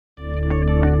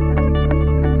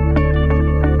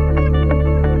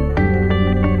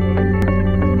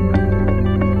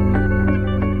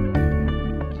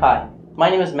My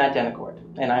name is Matt Danacourt,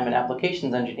 and I'm an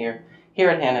applications engineer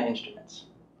here at Hanna Instruments.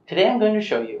 Today I'm going to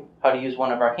show you how to use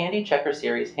one of our handy checker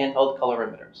series handheld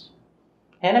colorimeters.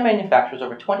 Hanna manufactures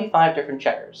over 25 different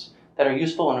checkers that are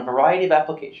useful in a variety of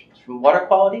applications, from water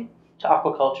quality to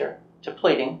aquaculture to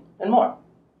plating and more.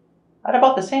 At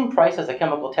about the same price as a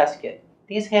chemical test kit,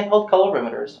 these handheld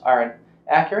colorimeters are an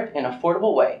accurate and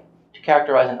affordable way to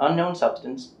characterize an unknown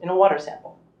substance in a water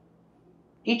sample.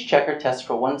 Each checker tests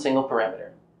for one single parameter.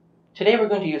 Today we're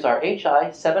going to use our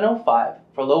HI705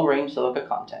 for low-range silica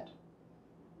content.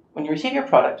 When you receive your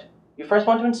product, you first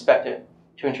want to inspect it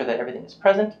to ensure that everything is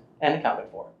present and accounted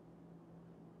for.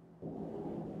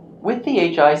 With the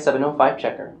HI705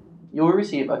 checker, you will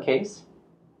receive a case,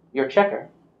 your checker,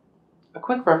 a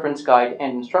quick reference guide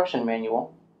and instruction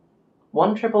manual,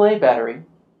 one AAA battery,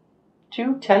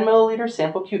 two 10 ml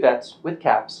sample cuvettes with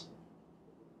caps,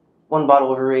 one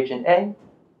bottle of reagent A,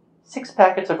 6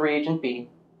 packets of reagent B,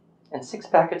 and 6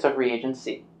 packets of reagent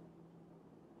C.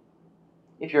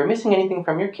 If you're missing anything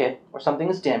from your kit or something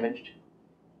is damaged,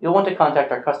 you'll want to contact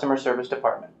our customer service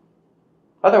department.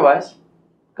 Otherwise,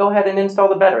 go ahead and install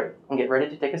the battery and get ready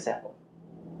to take a sample.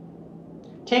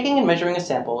 Taking and measuring a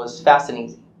sample is fast and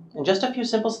easy. In just a few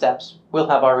simple steps, we'll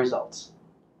have our results.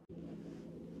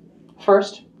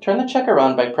 First, turn the checker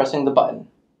on by pressing the button.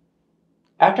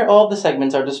 After all of the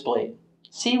segments are displayed,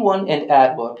 C1 and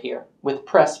Add will appear, with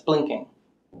press blinking.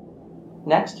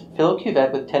 Next, fill a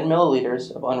cuvette with 10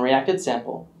 ml of unreacted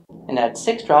sample and add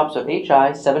 6 drops of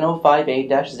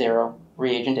HI705A-0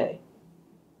 reagent A.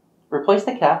 Replace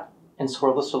the cap and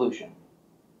swirl the solution.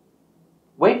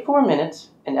 Wait 4 minutes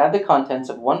and add the contents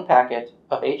of 1 packet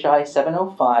of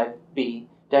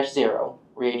HI705B-0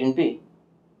 reagent B.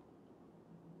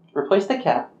 Replace the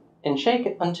cap and shake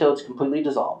it until it's completely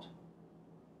dissolved.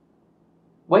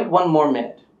 Wait 1 more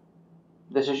minute.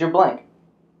 This is your blank.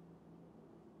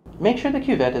 Make sure the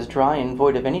cuvette is dry and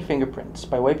void of any fingerprints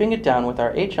by wiping it down with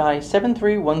our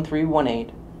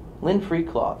HI731318 lint-free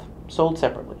cloth, sold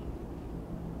separately.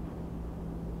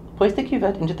 Place the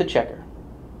cuvette into the checker.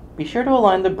 Be sure to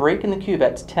align the break in the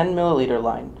cuvette's 10 ml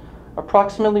line,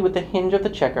 approximately with the hinge of the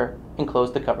checker, and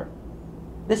close the cover.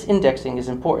 This indexing is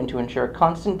important to ensure a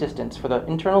constant distance for the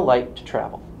internal light to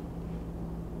travel.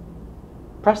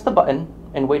 Press the button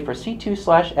and wait for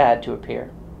C2/Add to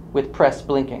appear, with press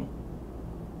blinking.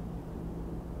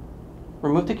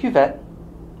 Remove the cuvette,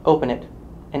 open it,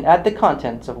 and add the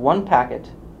contents of 1 packet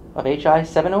of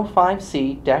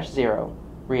HI705C-0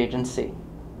 reagent C.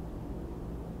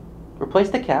 Replace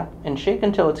the cap and shake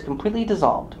until it's completely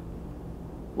dissolved.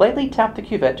 Lightly tap the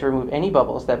cuvette to remove any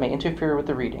bubbles that may interfere with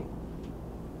the reading.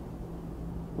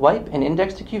 Wipe and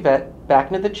index the cuvette back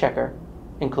into the checker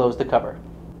and close the cover.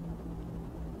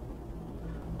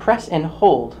 Press and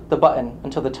hold the button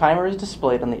until the timer is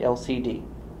displayed on the LCD.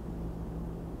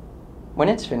 When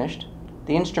it's finished,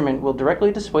 the instrument will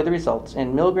directly display the results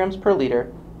in milligrams per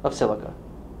liter of silica.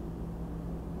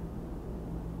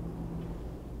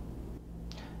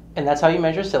 And that's how you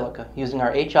measure silica using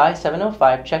our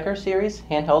HI705 checker series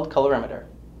handheld colorimeter.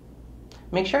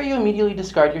 Make sure you immediately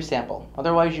discard your sample,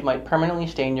 otherwise you might permanently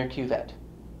stain your cuvette.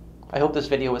 I hope this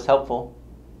video was helpful.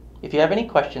 If you have any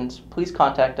questions, please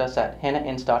contact us at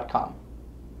hannainst.com.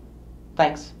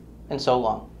 Thanks, and so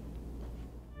long.